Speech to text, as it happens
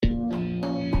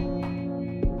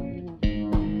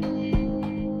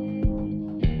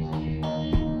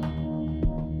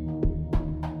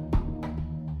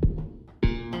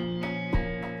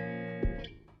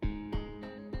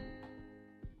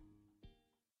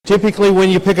Typically, when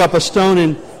you pick up a stone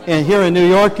and here in New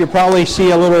York, you probably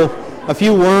see a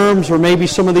few worms or maybe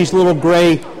some of these little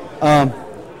gray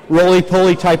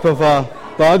roly-poly type of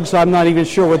bugs. I'm not even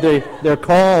sure what they're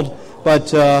called,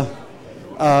 but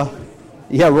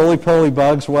roly-poly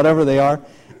bugs, whatever they are.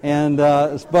 And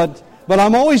but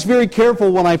I'm always very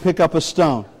careful when I pick up a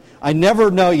stone. I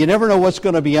never know. You never know what's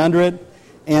going to be under it.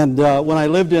 And when I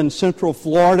lived in Central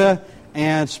Florida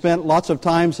and spent lots of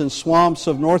times in swamps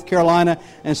of North Carolina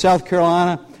and South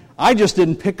Carolina, I just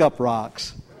didn't pick up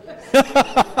rocks.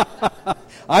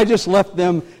 I just left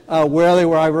them where they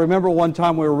were. I remember one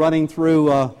time we were running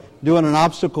through, doing an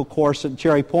obstacle course at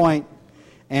Cherry Point,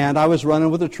 and I was running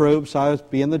with the troops. I was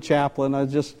being the chaplain. I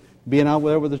was just being out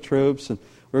there with the troops, and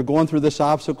we were going through this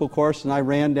obstacle course, and I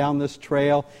ran down this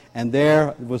trail, and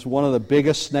there was one of the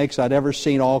biggest snakes I'd ever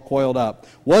seen all coiled up.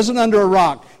 Wasn't under a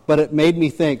rock, but it made me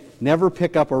think, never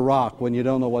pick up a rock when you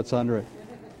don't know what's under it.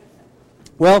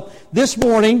 Well, this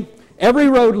morning, every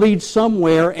road leads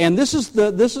somewhere, and this is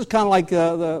kind of like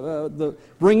the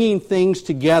bringing things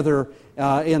together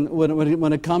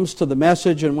when it comes to the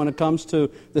message and when it comes to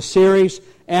the series.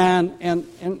 And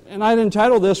I'd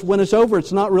entitle this, "When It's Over,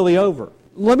 It's Not Really Over."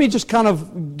 Let me just kind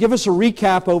of give us a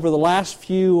recap over the last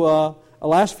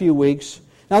few weeks.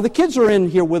 Now, the kids are in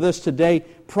here with us today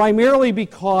primarily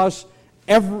because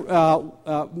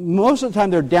most of the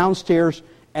time they're downstairs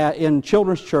in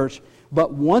Children's Church,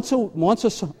 but once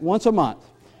a month,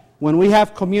 when we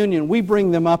have communion, we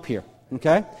bring them up here.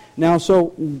 Okay? Now,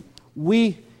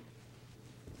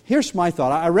 here's my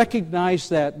thought. I recognize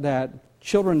that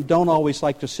children don't always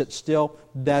like to sit still.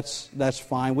 That's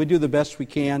fine. We do the best we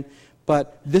can.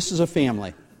 But this is a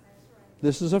family.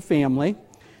 This is a family,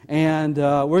 and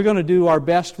we're going to do our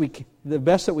best. The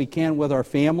best that we can with our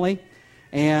family,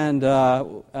 and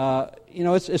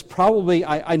it's probably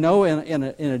I know in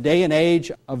a day and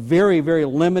age of very, very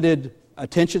limited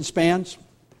attention spans,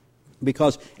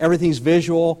 because everything's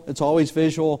visual. It's always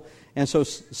visual, and so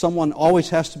someone always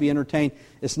has to be entertained.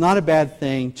 It's not a bad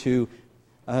thing to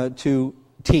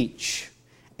teach,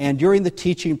 and during the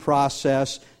teaching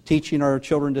process, teaching our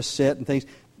children to sit and things,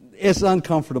 it's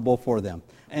uncomfortable for them.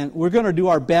 And we're going to do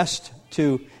our best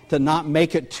to not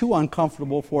make it too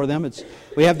uncomfortable for them.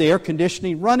 We have the air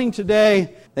conditioning running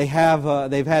today. They've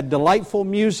had delightful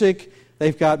music.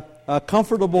 They've got a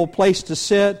comfortable place to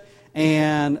sit,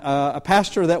 and a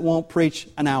pastor that won't preach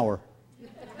an hour.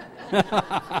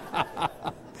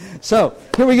 So,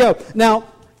 here we go. Now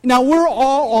we're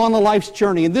all on a life's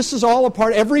journey, and this is all a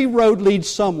part. Every road leads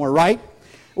somewhere, right?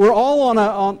 We're all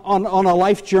on a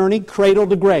life journey, cradle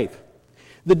to grave.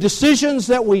 The decisions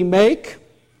that we make,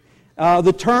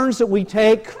 the turns that we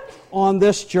take on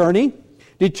this journey,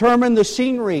 determine the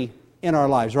scenery in our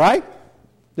lives, right?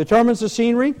 Determines the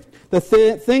scenery, the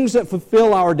things that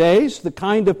fulfill our days, the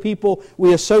kind of people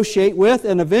we associate with,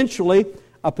 and eventually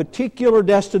a particular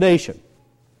destination.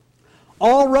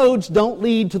 All roads don't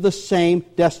lead to the same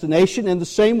destination in the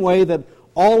same way that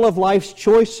all of life's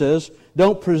choices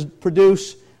don't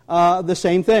produce the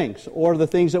same things or the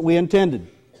things that we intended.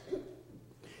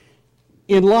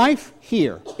 In life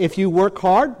here, if you work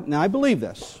hard, now I believe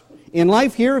this. In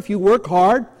life here, if you work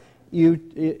hard,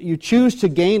 you choose to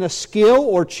gain a skill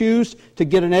or choose to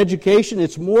get an education,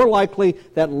 it's more likely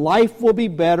that life will be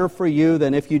better for you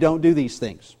than if you don't do these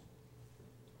things.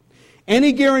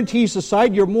 Any guarantees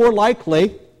aside, you're more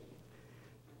likely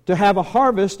to have a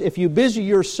harvest if you busy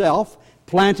yourself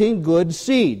planting good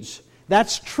seeds.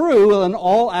 That's true in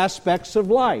all aspects of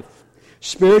life.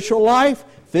 Spiritual life,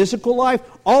 physical life,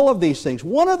 all of these things.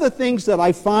 One of the things that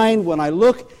I find when I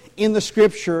look in the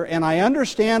Scripture and I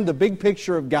understand the big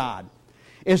picture of God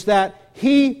is that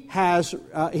He has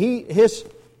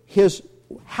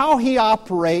how He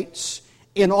operates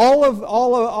in all of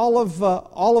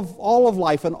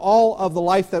life and all of the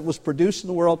life that was produced in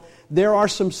the world. There are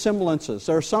some semblances.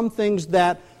 There are some things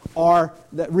that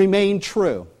remain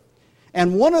true.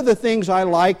 And one of the things I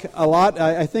like a lot,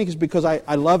 I think, is because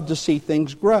I love to see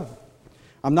things grow.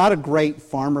 I'm not a great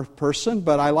farmer person,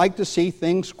 but I like to see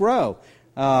things grow.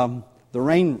 The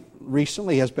rain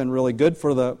recently has been really good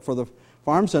for the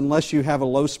farms, unless you have a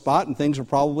low spot and things are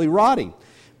probably rotting.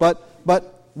 But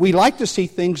we like to see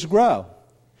things grow.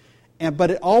 But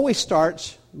it always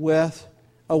starts with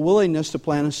a willingness to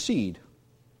plant a seed,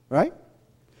 right?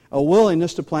 A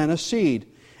willingness to plant a seed.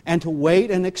 And to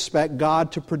wait and expect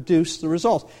God to produce the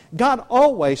results. God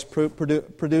always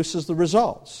produces the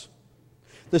results.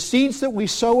 The seeds that we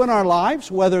sow in our lives,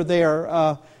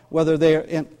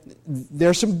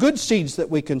 there's some good seeds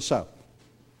that we can sow.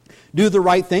 Do the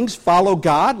right things, follow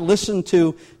God, listen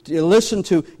to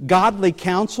godly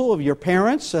counsel of your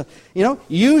parents.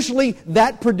 Usually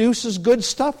that produces good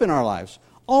stuff in our lives,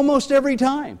 almost every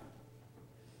time.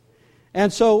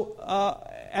 And so,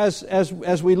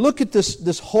 as we look at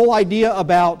this whole idea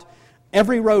about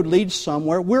every road leads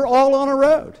somewhere, we're all on a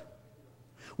road.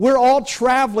 We're all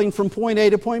traveling from point A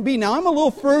to point B. Now, I'm a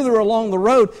little further along the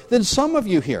road than some of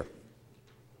you here.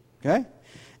 Okay?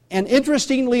 And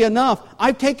interestingly enough,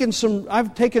 I've taken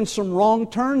some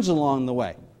wrong turns along the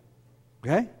way.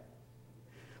 Okay?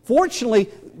 Fortunately,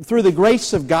 through the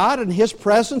grace of God and His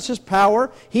presence, His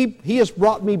power, He has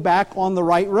brought me back on the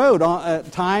right road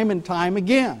time and time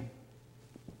again.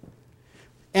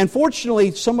 And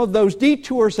fortunately, some of those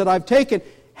detours that I've taken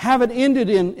haven't ended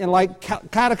in like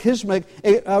cataclysmic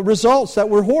results that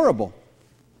were horrible.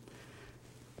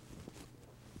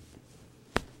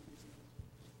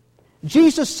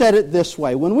 Jesus said it this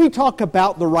way, when we talk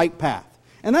about the right path,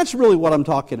 and that's really what I'm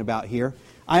talking about here.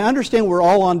 I understand we're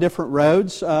all on different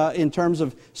roads in terms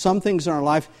of some things in our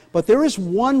life, but there is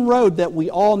one road that we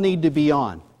all need to be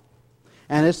on,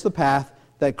 and it's the path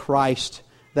that Christ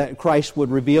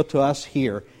would reveal to us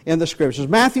here in the Scriptures.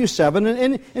 Matthew 7,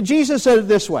 and Jesus said it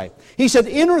this way. He said,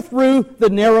 "Enter through the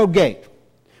narrow gate,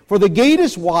 for the gate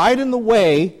is wide and the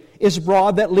way is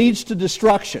broad that leads to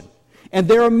destruction. And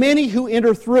there are many who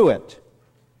enter through it.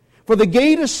 For the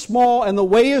gate is small and the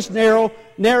way is narrow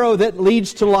that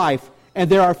leads to life, and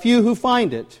there are few who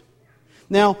find it."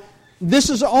 Now, this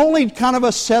is only kind of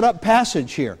a set-up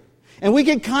passage here. And we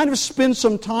can kind of spend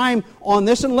some time on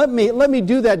this, and let me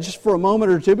do that just for a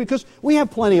moment or two, because we have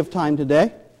plenty of time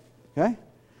today. Okay?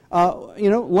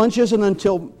 Lunch isn't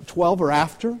until 12 or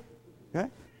after. Okay?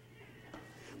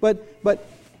 But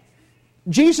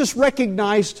Jesus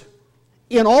recognized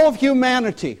in all of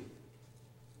humanity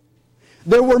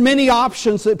there were many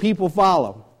options that people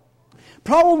follow.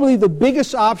 Probably the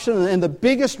biggest option and the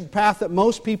biggest path that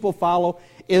most people follow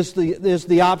is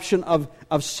the option of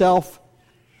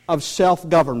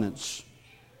self-governance.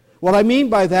 What I mean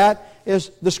by that is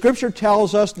the Scripture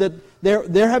tells us that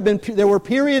there were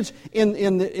periods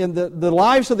in the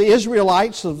lives of the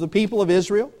Israelites, of the people of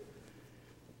Israel,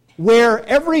 where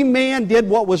every man did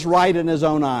what was right in his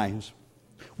own eyes.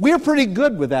 We're pretty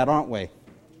good with that, aren't we?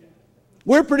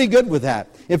 We're pretty good with that.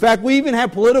 In fact, we even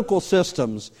have political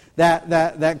systems that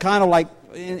kind of like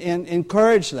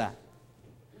encourage that.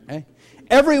 Okay?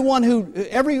 Every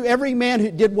man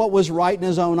who did what was right in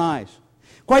his own eyes.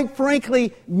 Quite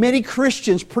frankly, many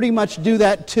Christians pretty much do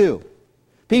that too.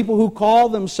 People who call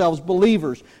themselves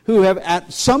believers, who have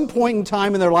at some point in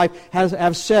time in their life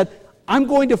have said, "I'm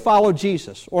going to follow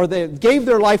Jesus," or they gave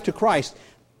their life to Christ.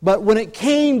 But when it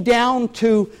came down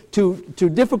to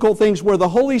difficult things where the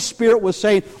Holy Spirit was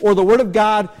saying, or the Word of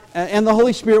God and the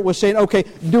Holy Spirit was saying, "Okay,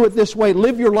 do it this way,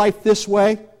 live your life this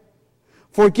way,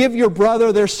 forgive your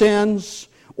brother their sins,"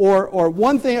 or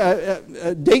one thing,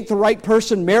 date the right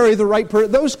person, marry the right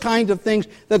person, those kinds of things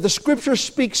that the Scripture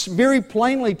speaks very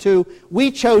plainly to,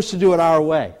 we chose to do it our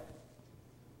way.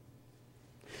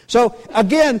 So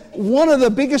again, one of the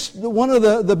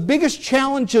biggest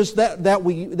challenges that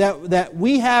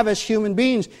we have as human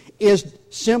beings is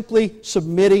simply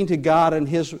submitting to God and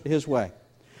His way.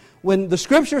 When the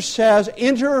Scripture says,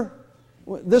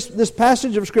 this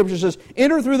passage of Scripture says,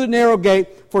 "Enter through the narrow gate,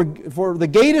 for the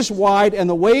gate is wide and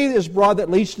the way is broad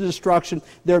that leads to destruction.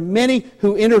 There are many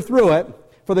who enter through it.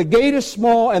 For the gate is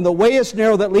small and the way is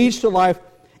narrow that leads to life,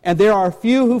 and there are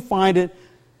few who find it."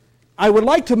 I would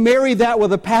like to marry that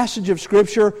with a passage of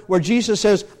Scripture where Jesus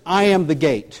says, "I am the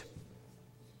gate."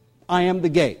 I am the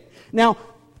gate. Now,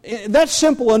 that's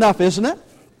simple enough, isn't it?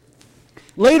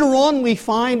 Later on, we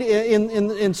find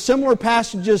in similar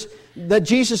passages that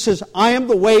Jesus says, "I am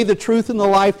the way, the truth, and the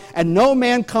life, and no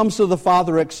man comes to the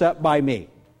Father except by me."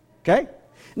 Okay?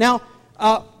 Now,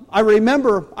 I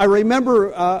remember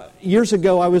years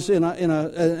ago I was in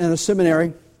a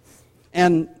seminary,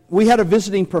 and we had a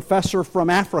visiting professor from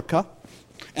Africa,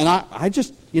 and I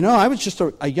was just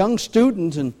a young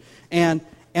student, and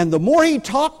the more he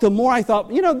talked, the more I thought,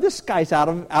 this guy's out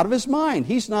of his mind.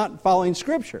 He's not following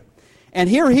Scripture. And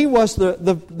here he was,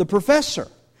 the professor,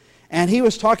 and he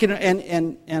was talking,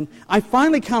 and I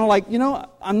finally kind of like,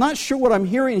 I'm not sure what I'm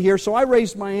hearing here, so I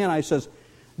raised my hand. I says,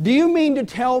 "Do you mean to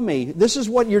tell me, this is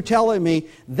what you're telling me,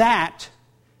 that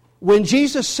when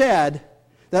Jesus said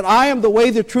that I am the way,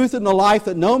 the truth, and the life,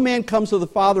 that no man comes to the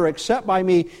Father except by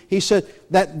me," he said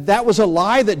that was a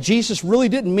lie, that Jesus really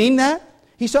didn't mean that?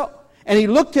 He said, and he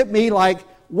looked at me like,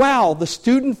 wow, the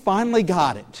student finally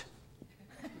got it.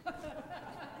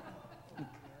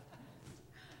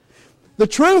 The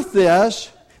truth is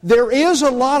there's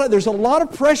a lot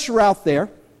of pressure out there.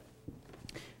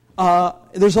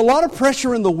 There's a lot of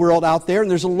pressure in the world out there,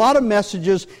 and there's a lot of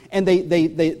messages, and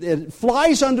it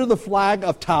flies under the flag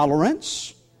of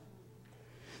tolerance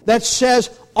that says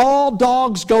all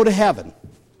dogs go to heaven.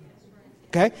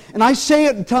 Okay? And I say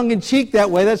it tongue-in-cheek that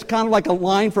way. That's kind of like a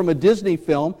line from a Disney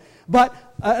film. But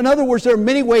in other words, there are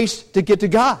many ways to get to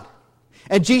God.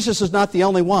 And Jesus is not the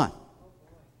only one.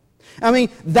 I mean,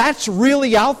 that's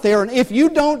really out there. And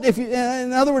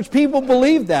in other words, people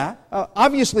believe that.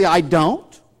 Obviously, I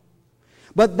don't.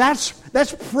 But that's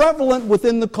prevalent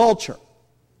within the culture.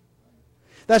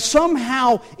 That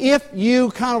somehow, if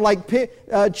you kind of like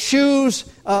choose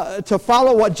to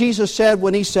follow what Jesus said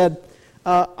when He said,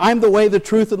 I'm the way, the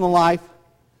truth, and the life,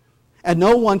 and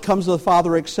no one comes to the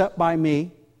Father except by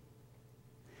me,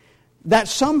 that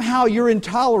somehow you're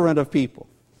intolerant of people.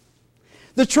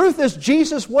 The truth is,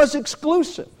 Jesus was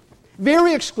exclusive,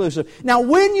 very exclusive. Now,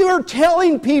 when you're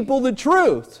telling people the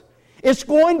truth, it's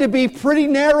going to be pretty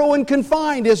narrow and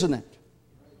confined, isn't it?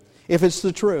 If it's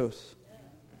the truth.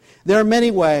 There are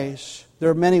many ways.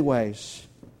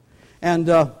 And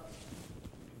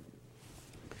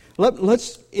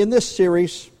let's, in this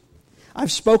series,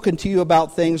 I've spoken to you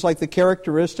about things like the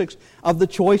characteristics of the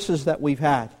choices that we've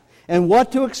had. And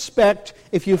what to expect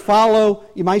if you follow,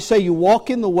 you might say you walk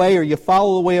in the way or you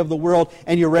follow the way of the world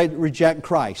and you reject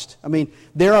Christ. I mean,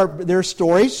 there are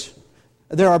stories.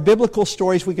 There are biblical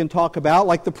stories we can talk about,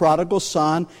 like the prodigal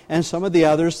son and some of the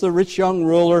others, the rich young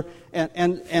ruler,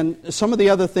 and some of the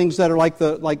other things that are like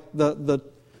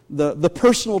the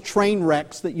personal train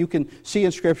wrecks that you can see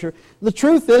in Scripture. The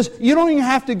truth is, you don't even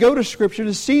have to go to Scripture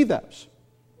to see those.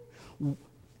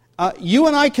 You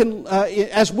and I can,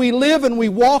 as we live and we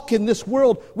walk in this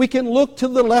world, we can look to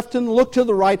the left and look to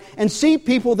the right and see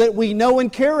people that we know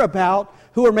and care about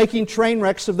who are making train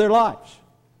wrecks of their lives.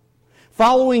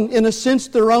 Following, in a sense,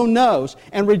 their own nose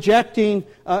and rejecting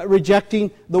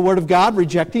the Word of God,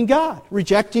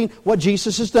 rejecting what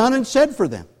Jesus has done and said for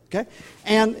them. Okay,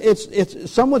 and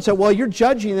it's someone said, "Well, you're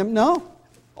judging them." No,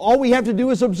 all we have to do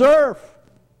is observe.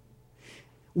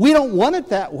 We don't want it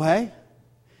that way.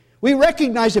 We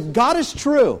recognize if God is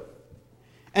true,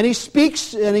 and He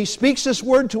speaks this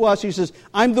word to us. He says,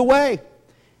 "I'm the way."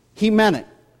 He meant it.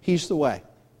 He's the way.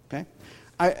 Okay.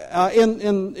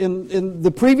 In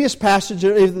the previous passage,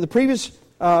 in the previous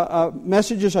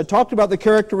messages, I talked about the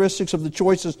characteristics of the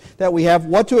choices that we have,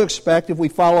 what to expect if we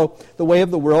follow the way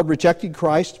of the world, rejecting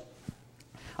Christ.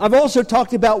 I've also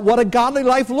talked about what a godly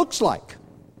life looks like.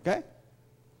 Okay?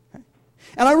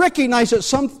 And I recognize that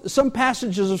some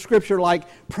passages of Scripture, like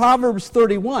Proverbs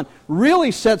 31,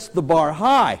 really sets the bar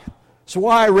high. That's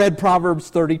why I read Proverbs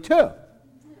 32.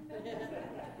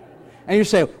 And you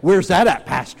say, "Where's that at,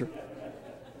 Pastor?"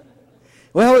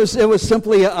 Well, it was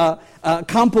simply a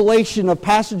compilation of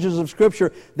passages of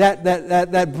Scripture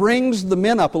that brings the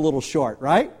men up a little short,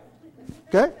 right?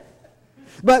 Okay?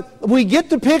 But we get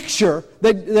the picture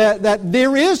that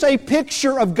there is a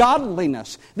picture of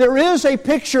godliness. There is a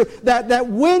picture that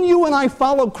when you and I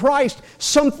follow Christ,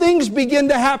 some things begin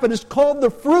to happen. It's called the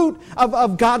fruit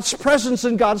of God's presence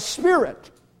and God's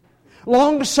Spirit.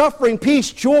 Long-suffering,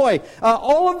 peace, joy,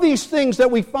 all of these things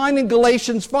that we find in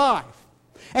Galatians 5.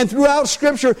 And throughout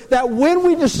Scripture, that when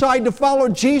we decide to follow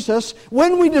Jesus,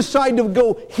 when we decide to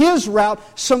go His route,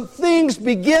 some things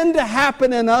begin to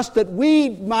happen in us that we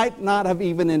might not have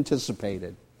even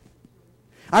anticipated.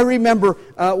 I remember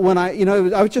when I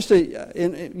was just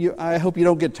I hope you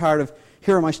don't get tired of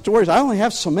hearing my stories. I only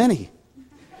have so many.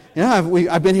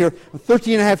 I've been here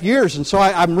 13 and a half years, and so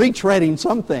I'm retreading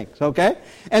some things, okay?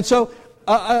 And so,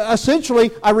 essentially,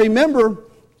 I remember,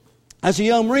 as a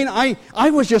young Marine, I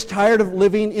was just tired of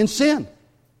living in sin.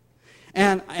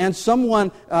 And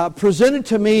someone presented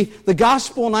to me the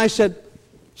gospel, and I said,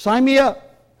 "Sign me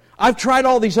up. I've tried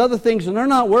all these other things, and they're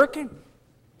not working."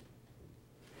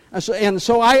 And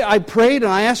so I prayed,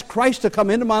 and I asked Christ to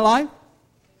come into my life.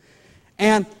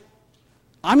 And,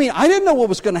 I didn't know what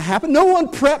was going to happen. No one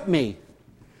prepped me.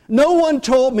 No one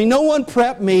told me, no one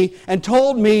prepped me and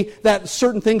told me that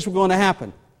certain things were going to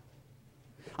happen.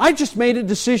 I just made a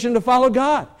decision to follow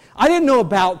God. I didn't know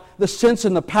about the sense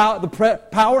and the power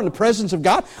and the presence of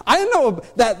God. I didn't know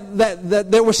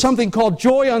that there was something called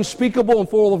joy unspeakable and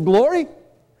full of glory.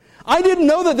 I didn't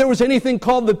know that there was anything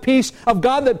called the peace of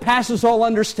God that passes all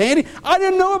understanding. I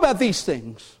didn't know about these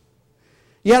things.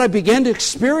 Yet I began to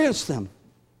experience them.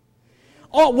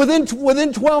 Within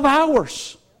 12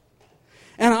 hours.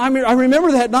 And I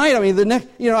remember that night,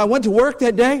 I went to work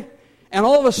that day, and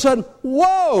all of a sudden,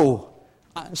 whoa!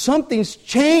 Something's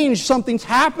changed, something's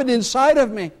happened inside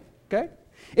of me. Okay?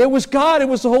 It was God. It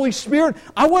was the Holy Spirit.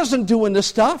 I wasn't doing this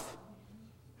stuff.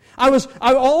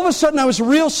 All of a sudden I was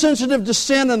real sensitive to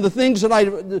sin and the things that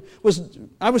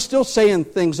I was still saying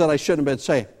things that I shouldn't have been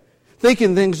saying.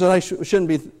 Thinking things that I shouldn't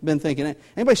have been thinking.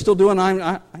 Anybody still doing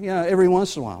every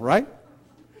once in a while, right?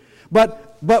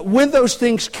 But when those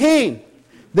things came,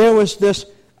 there was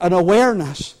an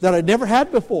awareness that I'd never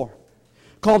had before,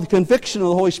 called the conviction of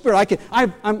the Holy Spirit.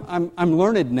 I'm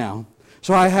learned now,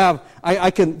 so I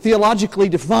can theologically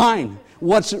define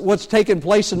what's taken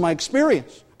place in my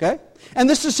experience. Okay, and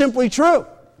this is simply true.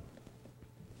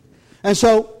 And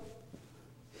so,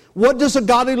 what does a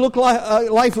godly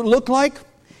life look like?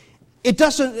 It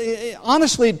doesn't.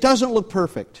 Honestly, it doesn't look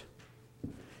perfect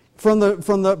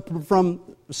from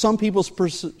some people's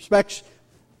perspective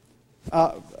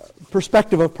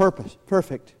of purpose.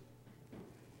 Perfect.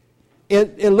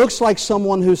 It looks like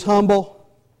someone who's humble,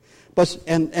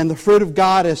 and the fruit of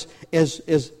God is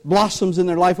blossoms in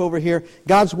their life over here.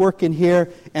 God's working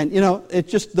here, and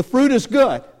the fruit is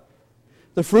good.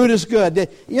 The fruit is good. Do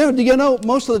you know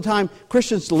most of the time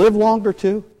Christians live longer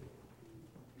too?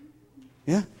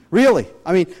 Yeah. Really.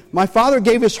 I mean, my father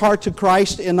gave his heart to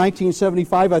Christ in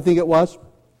 1975, I think it was.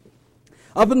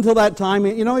 Up until that time,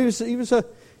 he was a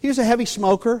heavy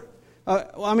smoker.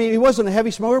 He wasn't a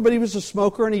heavy smoker, but he was a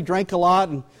smoker, and he drank a lot.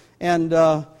 And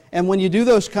when you do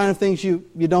those kind of things, you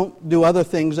don't do other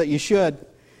things that you should.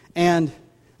 And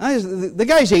the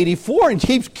guy's 84 and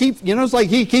it's like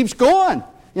he keeps going.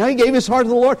 He gave his heart to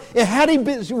the Lord. Had he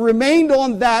remained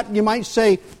on that, you might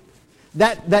say,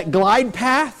 that glide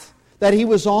path that he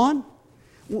was on,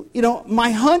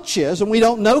 my hunch is, and we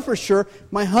don't know for sure,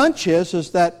 my hunch is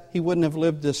that he wouldn't have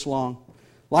lived this long.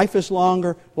 Life is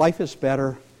longer, life is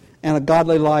better, and a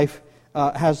godly life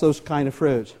has those kind of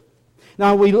fruits.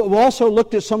 Now, we also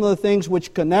looked at some of the things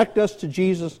which connect us to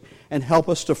Jesus and help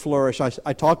us to flourish.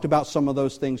 I talked about some of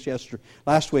those things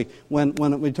last week when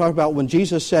we talked about when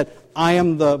Jesus said, "I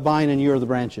am the vine and you are the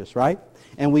branches," right?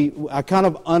 And I kind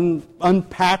of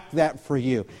unpacked that for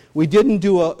you. We didn't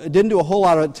do a whole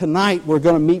lot of it tonight. We're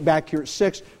going to meet back here at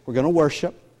 6. We're going to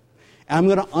worship. And I'm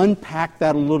going to unpack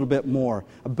that a little bit more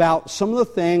about some of the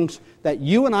things that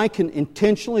you and I can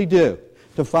intentionally do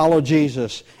to follow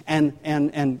Jesus. And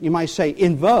you might say,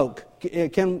 invoke.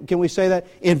 Can we say that?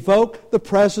 Invoke the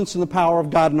presence and the power of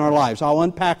God in our lives. I'll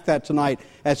unpack that tonight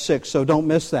at 6, so don't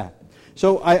miss that.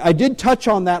 So I did touch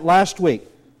on that last week.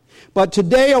 But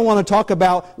today I want to talk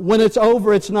about when it's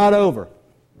over, it's not over.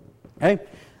 Okay?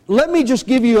 Let me just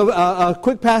give you a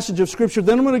quick passage of Scripture.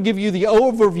 Then I'm going to give you the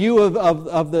overview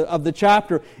of the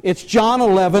chapter. It's John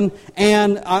 11,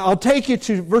 and I'll take you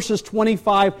to verses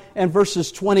 25 and verses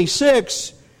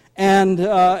 26.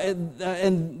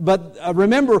 But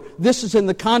remember, this is in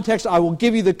the context. I will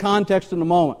give you the context in a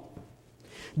moment.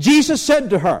 Jesus said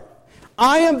to her,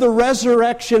 "I am the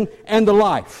resurrection and the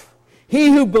life.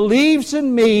 He who believes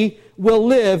in me will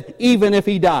live even if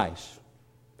he dies.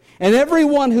 And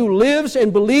everyone who lives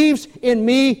and believes in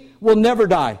me will never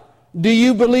die." Do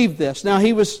you believe this? Now,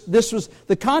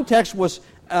 the context was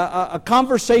a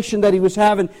conversation that he was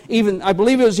having, even, I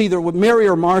believe it was either with Mary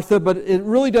or Martha, but it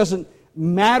really doesn't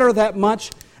matter that much.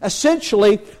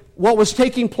 Essentially, what was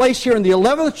taking place here in the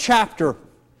 11th chapter,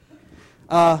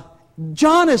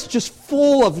 John is just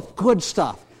full of good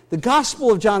stuff. The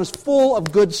Gospel of John is full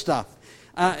of good stuff.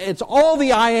 It's all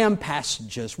the I am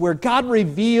passages where God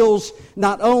reveals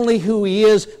not only who He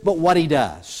is, but what He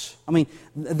does. I mean,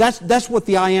 that's what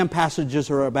the I am passages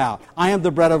are about. I am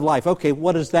the bread of life. Okay,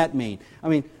 what does that mean? I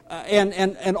mean,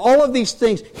 and all of these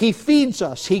things, He feeds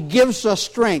us. He gives us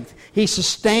strength. He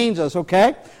sustains us,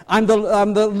 okay? I'm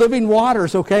the living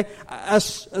waters, okay?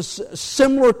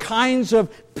 Similar kinds of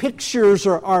pictures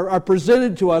are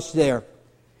presented to us there.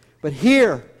 But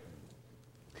here,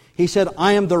 He said,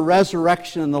 "I am the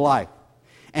resurrection and the life.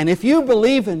 And if you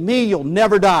believe in me, you'll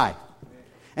never die."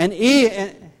 And he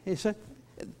said,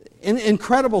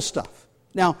 incredible stuff.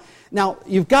 Now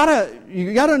you've got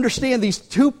to understand these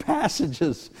two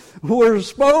passages were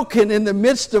spoken in the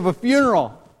midst of a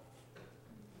funeral.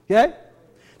 Okay?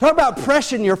 Talk about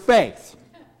pressing your faith.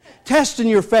 Testing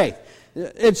your faith.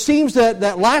 It seems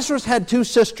that Lazarus had two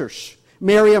sisters,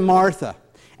 Mary and Martha.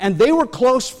 And they were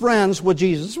close friends with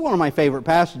Jesus. This is one of my favorite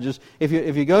passages. If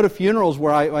you go to funerals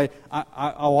where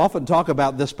I'll often talk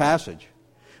about this passage.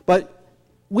 But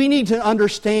we need to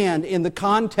understand in the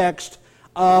context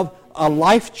of a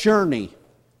life journey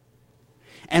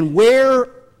and where,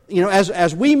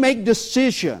 as we make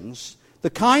decisions,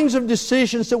 the kinds of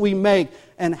decisions that we make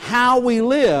and how we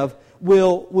live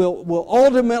will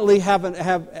ultimately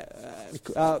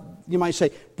you might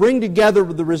say, bring together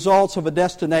the results of a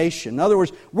destination. In other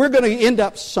words, we're going to end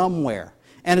up somewhere.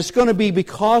 And it's going to be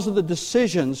because of the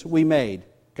decisions we made.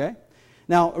 Okay?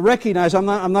 Now, recognize, I'm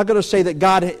not going to say that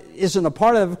God isn't a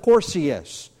part of it. Of course He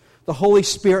is. The Holy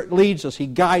Spirit leads us. He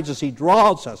guides us. He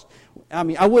draws us. I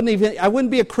mean, I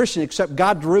wouldn't be a Christian except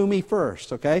God drew me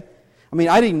first, okay? I mean,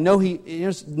 I didn't know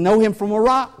Him from a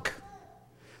rock.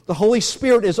 The Holy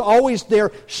Spirit is always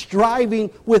there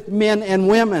striving with men and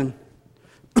women.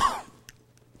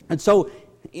 And so,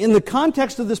 in the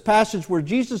context of this passage where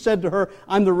Jesus said to her,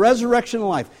 I'm the resurrection and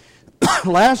life,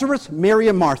 Lazarus, Mary,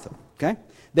 and Martha, okay?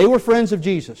 They were friends of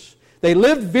Jesus. They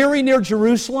lived very near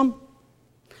Jerusalem,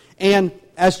 and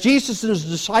as Jesus and His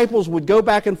disciples would go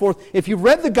back and forth, if you've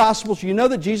read the Gospels, you know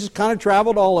that Jesus kind of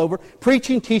traveled all over,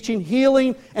 preaching, teaching,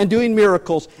 healing, and doing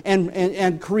miracles,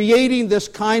 and creating this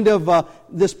kind of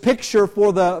this picture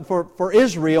for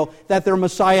Israel that their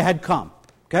Messiah had come.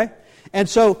 Okay, and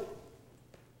so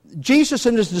Jesus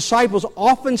and His disciples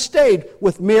often stayed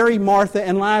with Mary, Martha,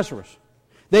 and Lazarus.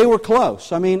 They were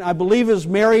close. I mean, I believe it was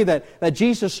Mary that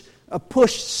Jesus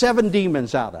pushed 7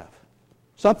 demons out of.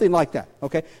 Something like that,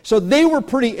 okay? So they were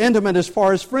pretty intimate as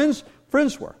far as friends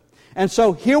were. And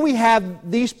so here we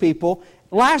have these people.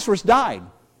 Lazarus died,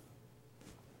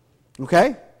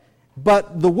 okay?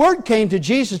 But the word came to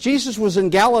Jesus. Jesus was in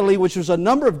Galilee, which was a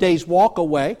number of days' walk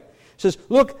away. He says,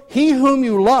 look, he whom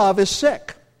you love is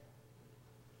sick.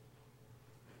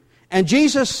 And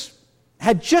Jesus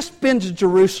had just been to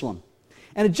Jerusalem.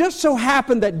 And it just so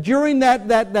happened that during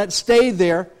that stay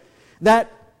there,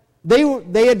 that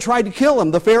they had tried to kill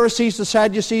Him. The Pharisees, the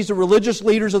Sadducees, the religious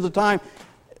leaders of the time,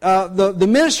 the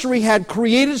ministry had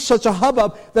created such a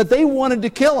hubbub that they wanted to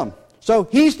kill Him. So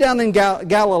He's down in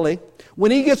Galilee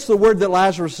when He gets the word that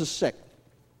Lazarus is sick.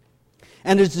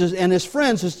 And his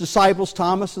friends, His disciples,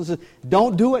 Thomas, says,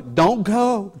 don't do it, don't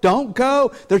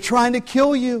go, they're trying to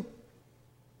kill you.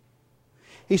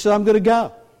 He said, I'm going to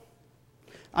go.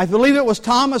 I believe it was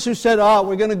Thomas who said,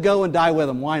 we're going to go and die with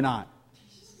Him, why not?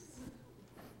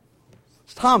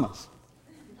 It's Thomas.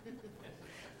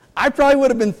 I probably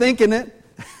would have been thinking it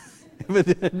if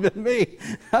it had been me.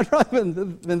 I'd probably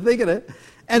been thinking it.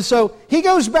 And so he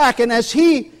goes back, and as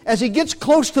he gets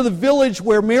close to the village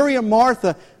where Mary and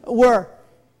Martha were,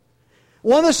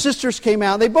 one of the sisters came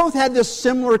out. They both had this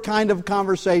similar kind of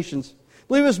conversations. I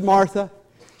believe it was Martha.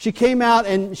 She came out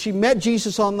and she met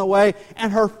Jesus on the way,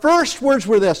 and her first words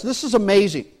were this. This is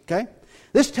amazing, okay?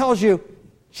 This tells you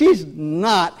she's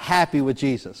not happy with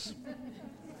Jesus.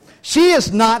 She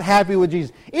is not happy with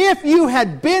Jesus. If you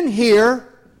had been here,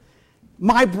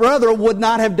 my brother would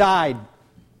not have died.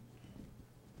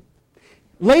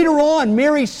 Later on,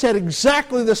 Mary said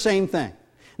exactly the same thing.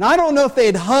 Now, I don't know if they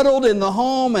had huddled in the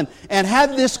home and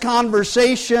had this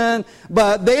conversation,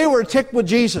 but they were ticked with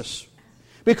Jesus.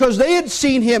 Because they had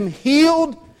seen Him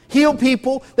heal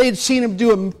people. They had seen Him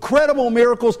do incredible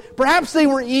miracles. Perhaps they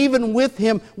were even with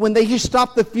Him when He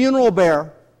stopped the funeral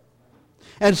bearer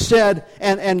and said,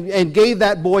 and gave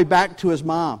that boy back to his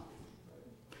mom.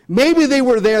 Maybe they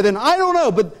were there then. I don't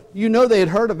know, but you know they had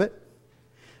heard of it.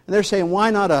 And they're saying, why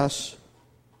not us?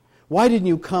 Why didn't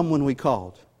you come when we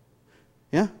called?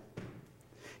 Yeah?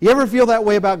 You ever feel that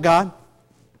way about God?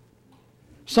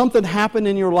 Something happened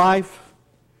in your life.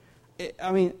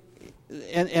 I mean,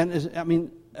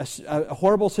 a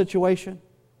horrible situation.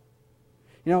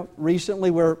 You know,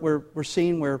 recently we're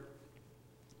seeing where,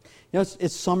 you know,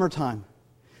 it's summertime.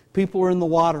 People are in the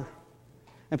water,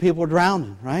 and people are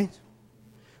drowning. Right?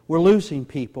 We're losing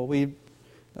people.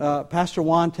 Pastor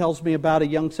Juan tells me about a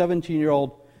young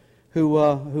 17-year-old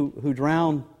who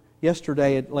drowned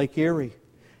yesterday at Lake Erie,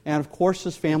 and of course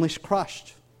his family's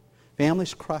crushed.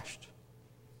 Family's crushed.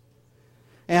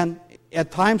 And at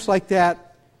times like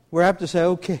that, we're apt to say,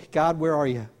 okay, God, where are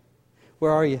you?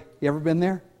 Where are you? You ever been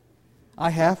there?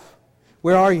 I have.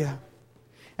 Where are you?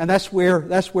 And that's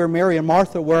where Mary and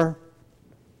Martha were.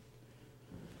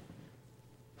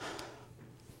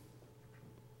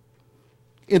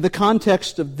 In the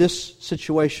context of this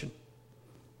situation,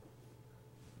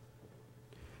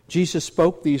 Jesus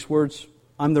spoke these words,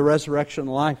 I'm the resurrection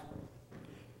and life.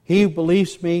 He who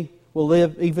believes me will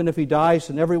live even if he dies,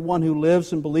 and everyone who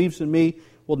lives and believes in me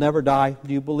will never die.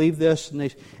 Do you believe this?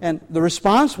 And the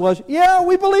response was, yeah,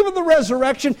 we believe in the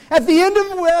resurrection. At the end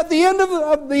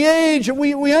of the age,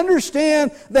 we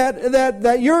understand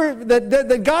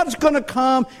that God's going to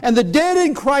come and the dead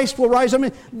in Christ will rise. I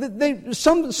mean,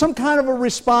 some kind of a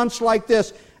response like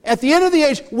this. At the end of the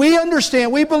age, we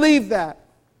understand, we believe that.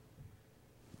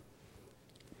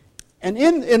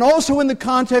 And also in the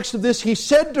context of this, he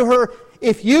said to her,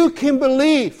 if you can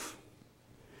believe,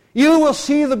 you will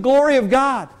see the glory of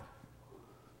God.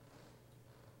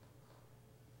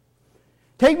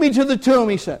 Take me to the tomb,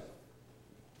 he said.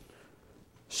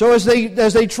 So as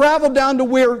they traveled down to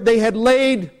where they had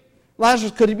laid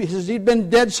Lazarus, because he'd been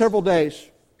dead several days,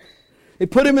 they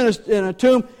put him in a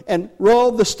tomb and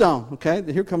rolled the stone. Okay,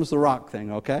 here comes the rock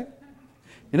thing. Okay,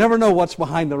 you never know what's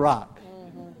behind the rock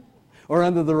or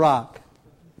under the rock.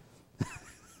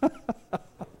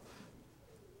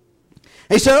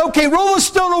 He said, "Okay, roll the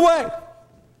stone away."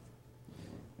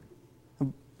 I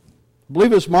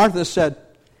believe it was Martha said,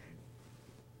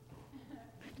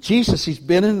 "Jesus, he's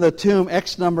been in the tomb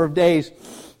X number of days.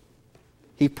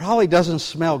 He probably doesn't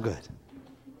smell good."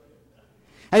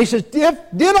 And he says,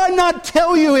 did I not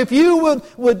tell you if you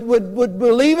would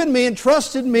believe in me and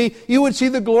trust in me, you would see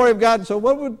the glory of God? So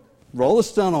what would... Roll the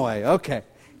stone away. Okay.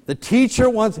 The teacher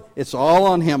wants... It's all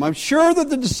on him. I'm sure that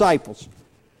the disciples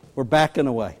were backing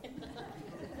away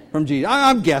from Jesus.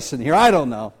 I'm guessing here. I don't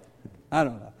know.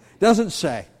 Doesn't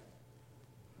say.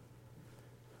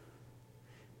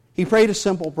 He prayed a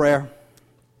simple prayer.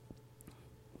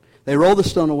 They rolled the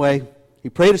stone away. He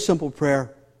prayed a simple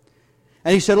prayer.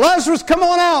 And he said, "Lazarus, come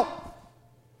on out!"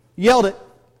 Yelled it.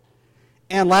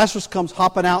 And Lazarus comes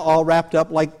hopping out all wrapped up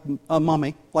like a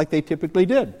mummy, like they typically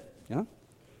did. Yeah?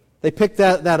 They picked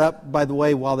that up, by the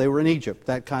way, while they were in Egypt,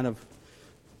 that kind of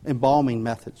embalming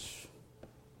methods.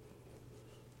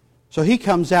 So he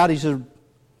comes out, he said,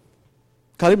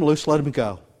 "Cut him loose, let him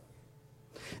go."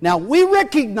 Now, we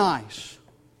recognize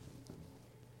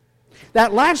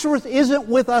that Lazarus isn't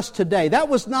with us today. That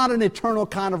was not an eternal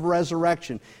kind of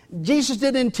resurrection. Jesus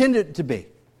didn't intend it to be.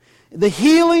 The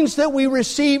healings that we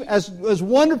receive, as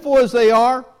wonderful as they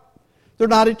are, they're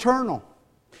not eternal.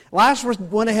 Lazarus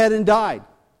went ahead and died.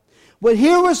 But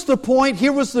here was the point,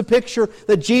 here was the picture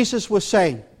that Jesus was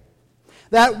saying.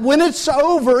 That when it's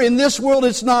over in this world,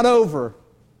 it's not over.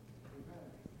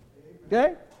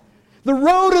 Okay? The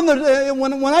road and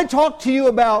when I talk to you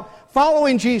about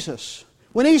following Jesus,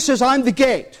 when He says, "I'm the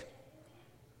gate,"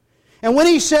 and when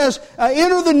He says,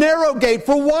 "Enter the narrow gate,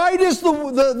 for wide is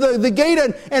the gate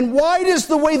and wide is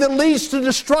the way that leads to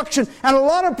destruction," and a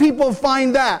lot of people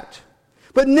find that.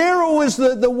 But narrow is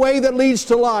the way that leads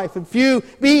to life, and few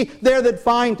be there that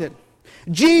find it.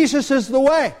 Jesus is the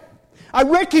way. I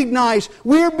recognize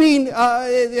we're being,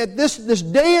 at this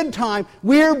day and time,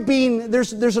 we're being,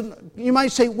 you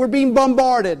might say, we're being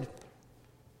bombarded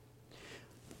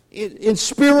in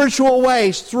spiritual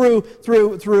ways through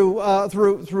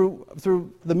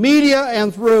the media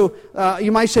and through,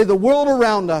 you might say, the world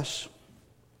around us.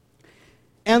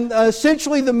 And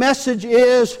essentially the message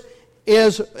is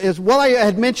what I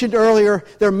had mentioned earlier.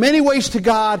 There are many ways to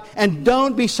God, and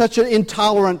don't be such an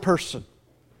intolerant person.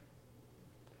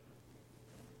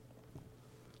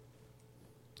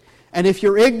 And if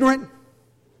you're ignorant,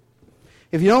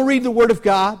 if you don't read the Word of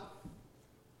God,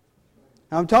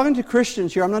 now I'm talking to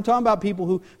Christians here. I'm not talking about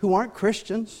people who aren't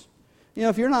Christians. You know,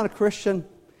 if you're not a Christian,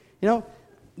 you know,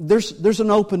 there's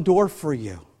an open door for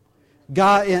you.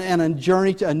 God, and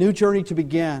a new journey to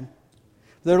begin.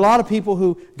 There are a lot of people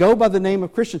who go by the name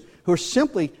of Christians who are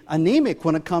simply anemic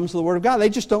when it comes to the Word of God. They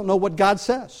just don't know what God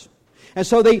says. And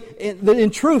so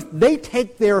in truth, they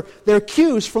take their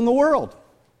cues from the world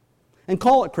and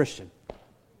call it Christian.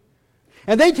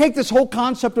 And they take this whole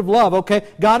concept of love. Okay,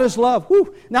 God is love.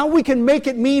 Whew, now we can make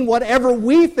it mean whatever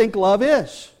we think love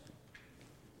is.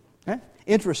 Okay?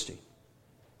 Interesting.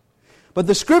 But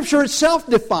the Scripture itself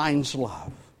defines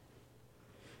love.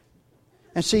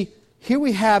 And see, here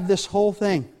we have this whole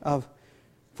thing of,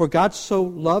 for God so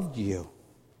loved you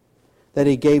that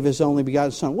He gave His only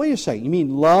begotten Son. What do you say? You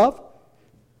mean love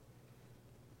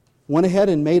went ahead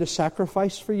and made a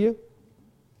sacrifice for you?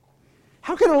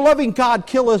 How can a loving God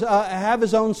have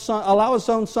His own Son, allow His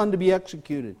own Son to be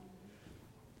executed?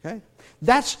 Okay,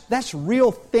 that's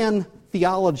real thin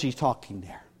theology talking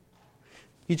there.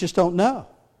 You just don't know.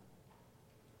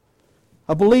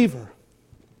 A believer,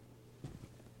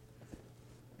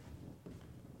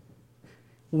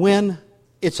 when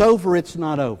it's over, it's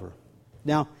not over.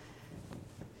 Now,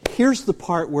 here's the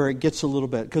part where it gets a little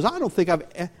bit, because I don't think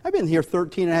I've been here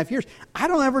 13 and a half years. I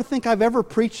don't ever think I've ever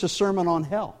preached a sermon on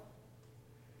hell.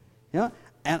 Yeah,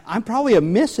 and I'm probably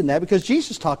amiss in that because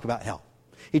Jesus talked about hell.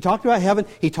 He talked about heaven.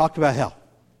 He talked about hell.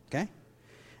 Okay?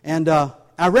 And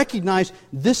I recognize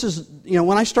this is,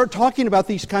 when I start talking about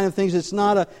these kind of things, it's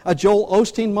not a Joel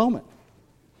Osteen moment.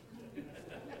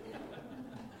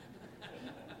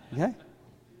 Okay?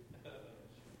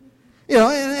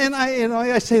 And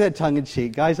I say that tongue in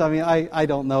cheek, guys. I mean, I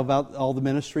don't know about all the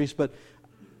ministries, but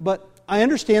I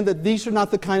understand that these are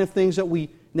not the kind of things that we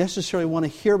necessarily want to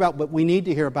hear about, but we need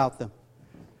to hear about them.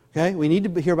 Okay? We need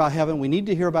to hear about heaven, we need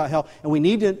to hear about hell, and we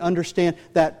need to understand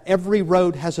that every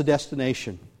road has a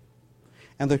destination.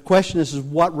 And the question is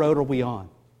what road are we on?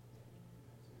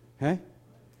 Okay?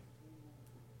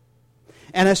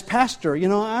 And as pastor,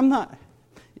 I'm not...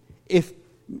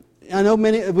 I know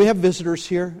we have visitors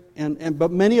here,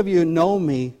 but many of you know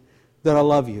me that I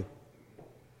love you.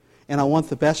 And I want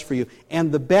the best for you.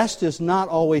 And the best is not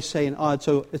always saying,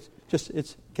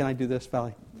 can I do this,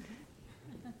 Valley?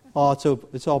 Oh,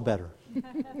 it's all better.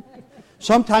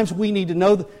 Sometimes we need to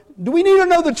know, do we need to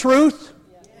know the truth?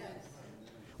 Yes.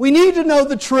 We need to know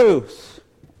the truth.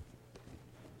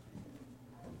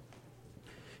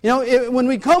 When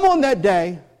we come on that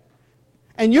day,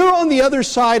 and you're on the other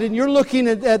side, and you're looking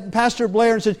at Pastor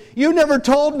Blair and says, you never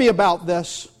told me about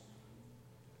this.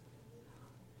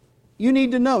 You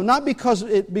need to know, not because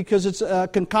it's a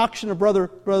concoction of Brother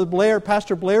Blair,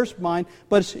 Pastor Blair's mind,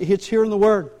 but it's here in the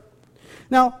Word.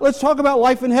 Now, let's talk about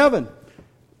life in heaven.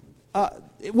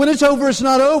 When it's over, it's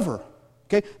not over.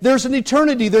 Okay? There's an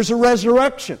eternity. There's a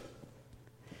resurrection.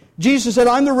 Jesus said,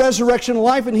 I'm the resurrection and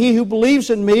life, and he who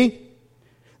believes in me,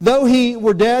 though he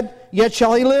were dead, yet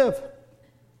shall he live.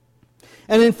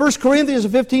 And in 1 Corinthians,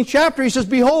 the 15th chapter, he says,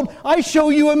 behold, I show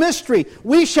you a mystery.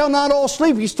 We shall not all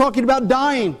sleep. He's talking about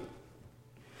dying.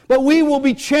 But we will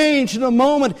be changed in a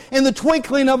moment, in the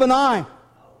twinkling of an eye.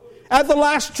 At the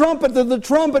last trumpet, the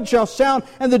trumpet shall sound,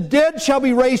 and the dead shall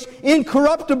be raised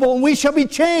incorruptible, and we shall be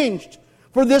changed.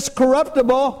 For this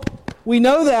corruptible, we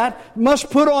know that, must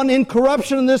put on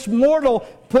incorruption, and this mortal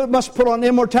must put on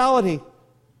immortality.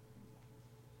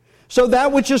 So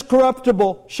that which is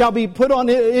corruptible shall be put on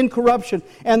incorruption,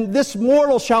 and this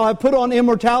mortal shall have put on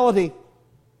immortality.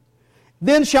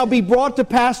 Then shall be brought to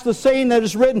pass the saying that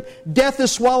is written, death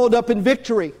is swallowed up in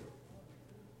victory.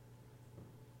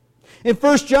 In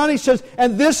 1 John he says,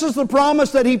 and this is the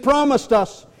promise that he promised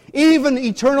us, even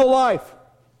eternal life.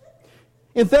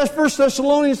 In 1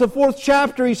 Thessalonians, the 4th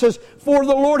chapter, he says, for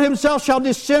the Lord himself shall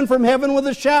descend from heaven with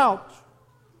a shout.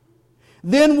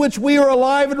 Then which we are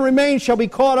alive and remain shall be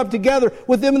caught up together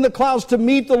with them in the clouds to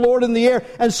meet the Lord in the air.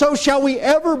 And so shall we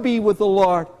ever be with the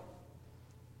Lord.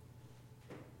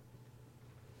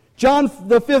 John,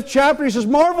 the 5th chapter, he says,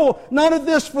 marvel not at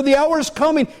this, for the hour is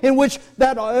coming in which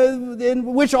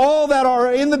all that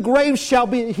are in the grave shall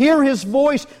hear his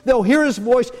voice. They'll hear his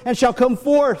voice and shall come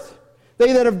forth.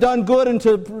 They that have done good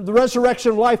unto the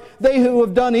resurrection of life, they who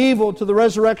have done evil to the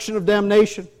resurrection of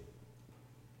damnation.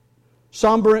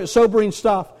 Sobering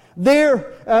stuff.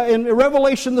 There, in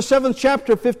Revelation, the 7th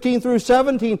chapter, 15 through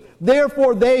 17,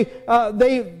 therefore are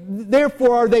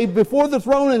they before the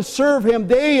throne and serve him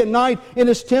day and night in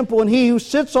his temple, and he who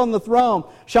sits on the throne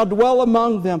shall dwell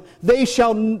among them. They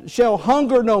shall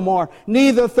hunger no more,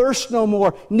 neither thirst no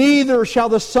more, neither shall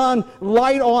the sun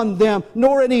light on them,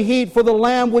 nor any heat, for the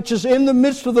Lamb which is in the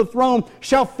midst of the throne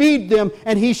shall feed them,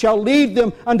 and he shall lead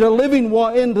them unto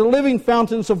living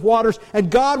fountains of waters,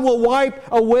 and God will wipe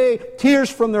away tears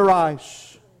from their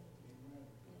eyes.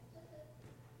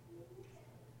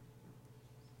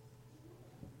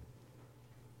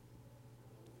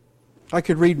 I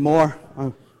could read more.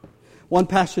 One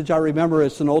passage I remember,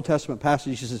 it's an Old Testament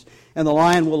passage. It says, and the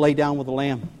lion will lay down with the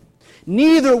lamb.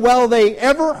 Neither will they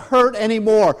ever hurt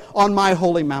anymore on my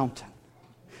holy mountain.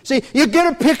 See, you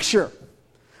get a picture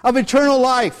of eternal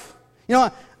life.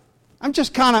 I'm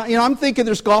just kind of, I'm thinking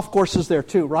there's golf courses there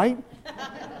too, right?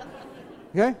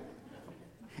 Okay?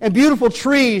 And beautiful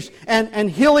trees and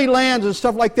hilly lands and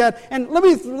stuff like that. And let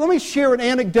me share an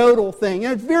anecdotal thing.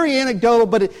 It's very anecdotal,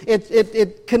 but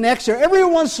it connects there. Every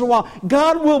once in a while,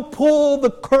 God will pull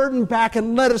the curtain back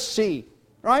and let us see.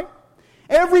 Right?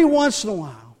 Every once in a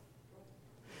while,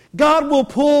 God will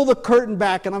pull the curtain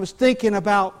back. And I was thinking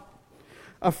about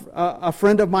a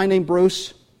friend of mine named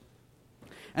Bruce.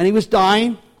 And he was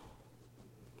dying.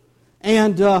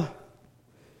 And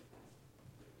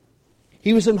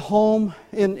he was in home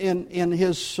in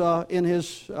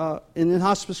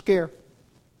hospice care,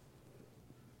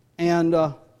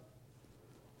 and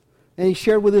he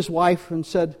shared with his wife and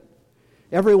said,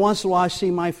 "Every once in a while I see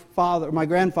my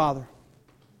grandfather."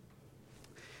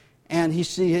 And he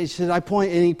said,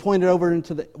 he pointed over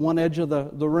into the one edge of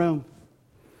the room,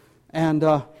 and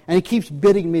he keeps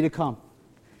bidding me to come.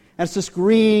 And it's this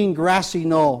green grassy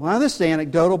knoll. Now this is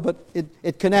anecdotal, but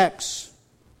it connects.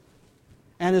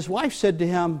 And his wife said to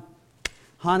him,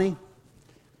 honey,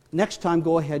 next time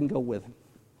go ahead and go with him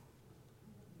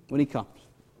when he comes.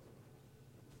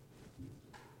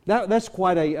 That's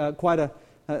quite a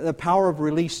power of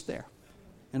release there,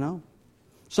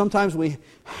 Sometimes we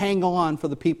hang on for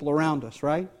the people around us,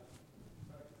 right?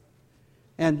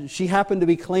 And she happened to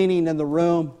be cleaning in the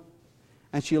room,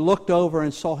 and she looked over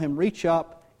and saw him reach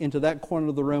up into that corner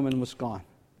of the room and was gone.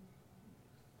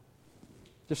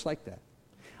 Just like that.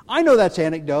 I know that's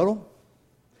anecdotal.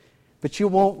 But you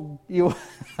won't...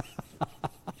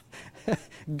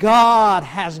 God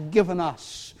has given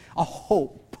us a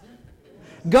hope.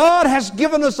 God has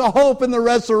given us a hope in the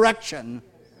resurrection.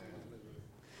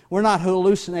 We're not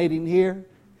hallucinating here.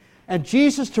 And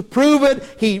Jesus, to prove it,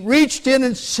 He reached in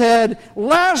and said,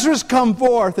 Lazarus, come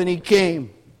forth. And he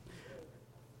came.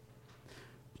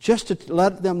 Just to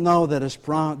let them know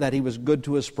that He was good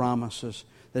to His promises,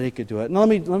 that He could do it. Now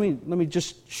let me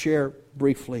just share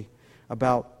briefly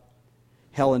about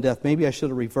hell and death. Maybe I should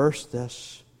have reversed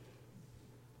this,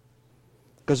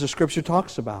 because the Scripture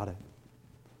talks about it.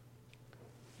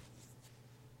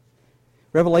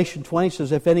 Revelation 20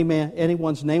 says, if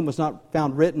anyone's name was not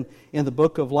found written in the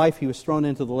book of life, he was thrown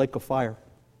into the lake of fire.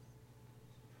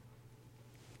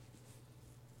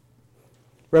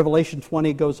 Revelation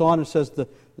 20 goes on and says,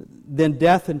 then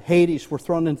death and Hades were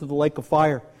thrown into the lake of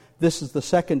fire. This is the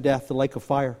second death, the lake of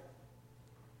fire.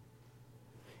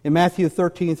 In Matthew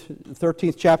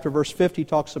 13th chapter, verse 50,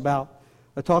 talks about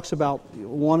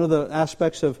one of the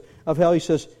aspects of hell. He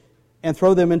says, and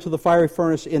throw them into the fiery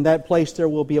furnace. In that place there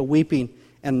will be a weeping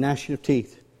and gnashing of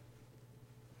teeth.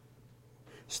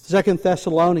 2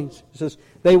 Thessalonians says,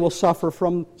 they will suffer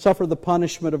the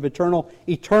punishment of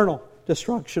eternal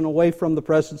destruction away from the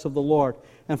presence of the Lord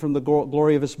and from the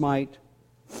glory of His might.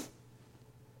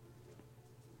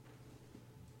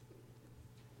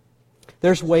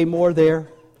 There's way more there.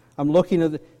 I'm looking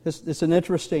at this. It's an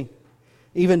interesting.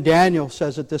 Even Daniel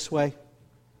says it this way.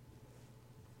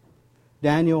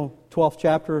 Daniel 12th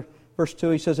chapter, verse 2,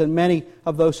 he says, and many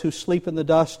of those who sleep in the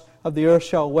dust of the earth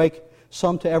shall awake,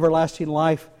 some to everlasting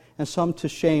life, and some to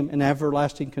shame and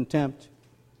everlasting contempt.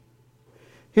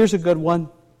 Here's a good one.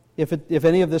 If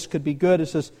any of this could be good, it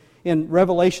says in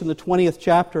Revelation, the 20th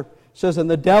chapter, it says, and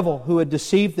the devil who had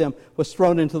deceived them was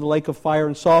thrown into the lake of fire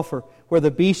and sulfur, where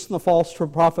the beast and the false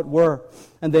prophet were,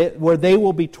 and where they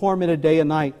will be tormented day and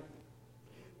night.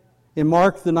 In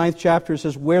Mark, the 9th chapter, it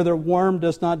says, where the worm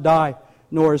does not die,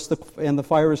 and the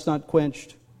fire is not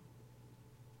quenched.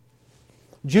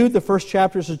 Jude, the 1st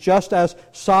chapter, says, just as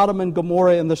Sodom and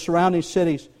Gomorrah and the surrounding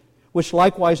cities, which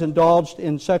likewise indulged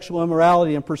in sexual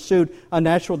immorality and pursued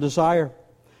unnatural desire,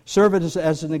 serve it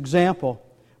as an example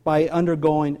by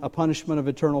undergoing a punishment of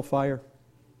eternal fire.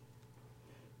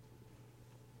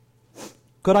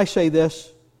 Could I say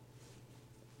this?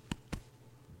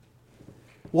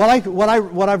 What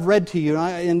I've read to you,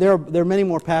 and there are many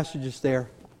more passages there.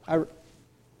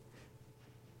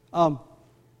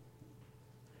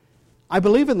 I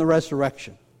believe in the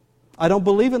resurrection. I don't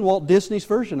believe in Walt Disney's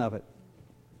version of it.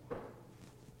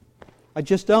 I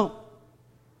just don't.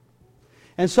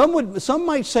 And some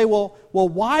might say, well,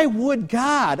 why would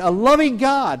God, a loving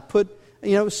God,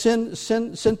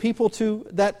 send people to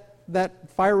that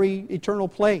fiery eternal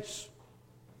place?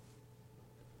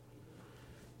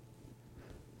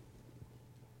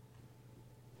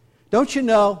 Don't you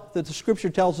know that the Scripture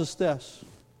tells us this?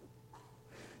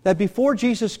 That before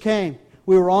Jesus came,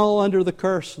 we were all under the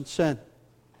curse and sin.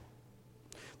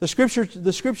 The Scripture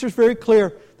is very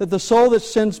clear that the soul that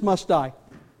sins must die.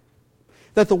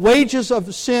 That the wages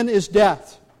of sin is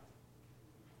death.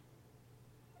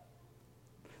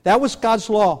 That was God's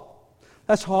law.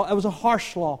 That was a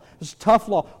harsh law. It was a tough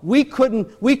law. We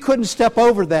couldn't step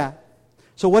over that.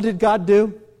 So what did God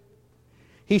do?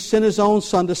 He sent His own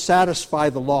Son to satisfy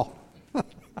the law.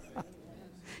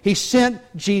 He sent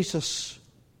Jesus.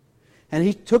 And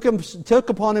He took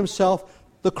upon Himself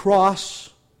the cross.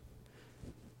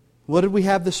 What did we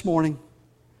have this morning?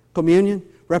 Communion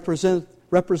represented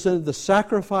the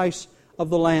sacrifice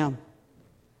of the Lamb.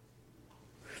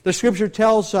 The Scripture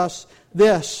tells us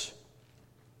this,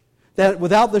 that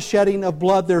without the shedding of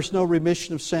blood there's no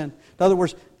remission of sin. In other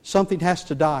words, something has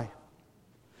to die.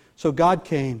 So God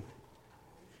came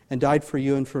and died for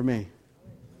you and for me.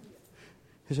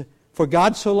 He said, for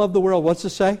God so loved the world, what's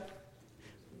it say?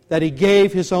 That He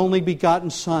gave His only begotten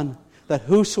Son, that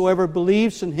whosoever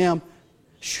believes in Him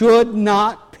should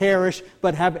not perish,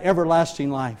 but have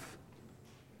everlasting life.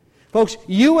 Folks,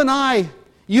 you and I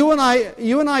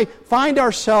find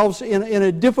ourselves in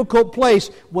a difficult place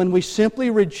when we simply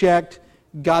reject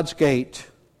God's gate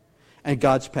and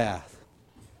God's path.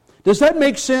 Does that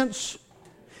make sense?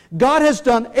 God has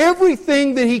done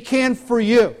everything that He can for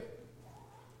you,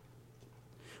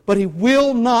 but He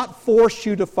will not force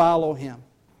you to follow Him.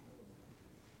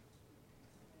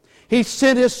 He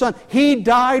sent His Son. He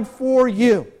died for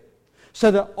you, so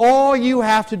that all you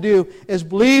have to do is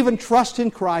believe and trust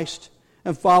in Christ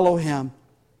and follow Him.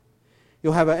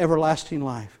 You'll have an everlasting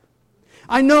life.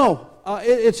 I know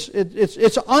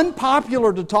it's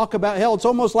unpopular to talk about hell. It's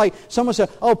almost like someone said,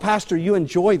 "Oh, Pastor, you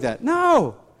enjoy that."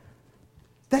 No,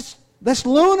 That's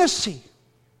lunacy.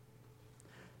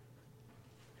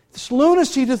 It's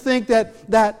lunacy to think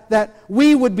that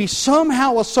we would be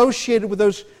somehow associated with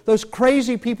those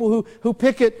crazy people who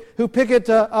picket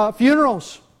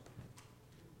funerals.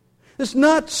 It's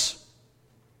nuts.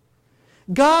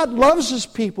 God loves His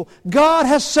people. God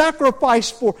has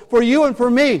sacrificed for you and for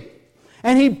me.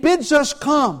 And He bids us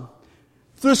come.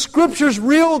 The Scripture's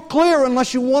real clear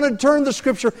unless you want to turn the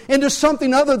Scripture into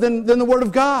something other than the Word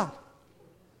of God.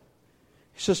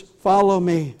 He says, follow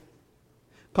me.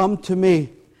 Come to me.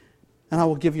 And I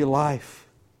will give you life.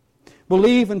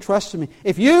 Believe and trust in me.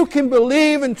 If you can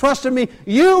believe and trust in me,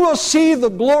 you will see the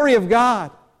glory of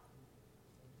God.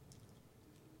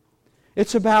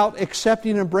 It's about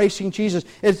accepting and embracing Jesus.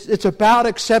 It's about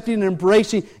accepting and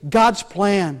embracing God's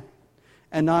plan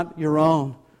and not your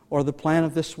own or the plan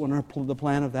of this one or the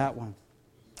plan of that one.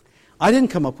 I didn't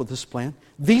come up with this plan.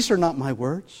 These are not my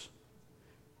words.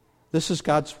 This is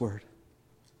God's Word.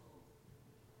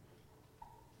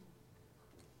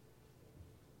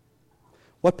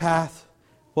 What path,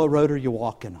 what road are you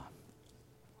walking on?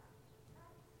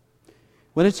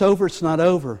 When it's over, it's not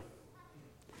over.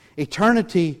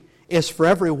 Eternity is for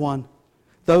everyone,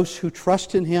 those who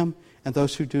trust in Him and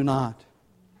those who do not.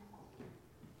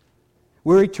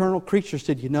 We're eternal creatures.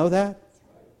 Did you know that?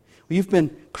 Well, you've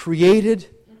been created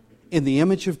in the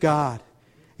image of God,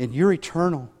 and you're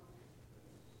eternal.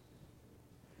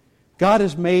 God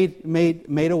has made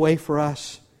a way for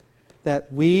us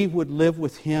that we would live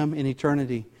with Him in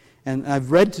eternity. And I've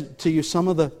read to you some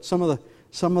of the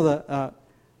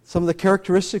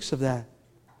characteristics of that.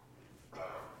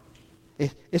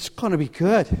 It's going to be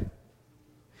good.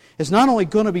 It's not only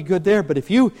going to be good there, but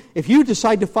if you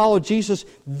decide to follow Jesus,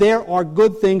 there are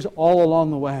good things all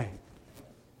along the way.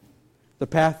 The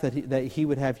path that He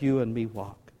would have you and me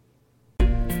walk.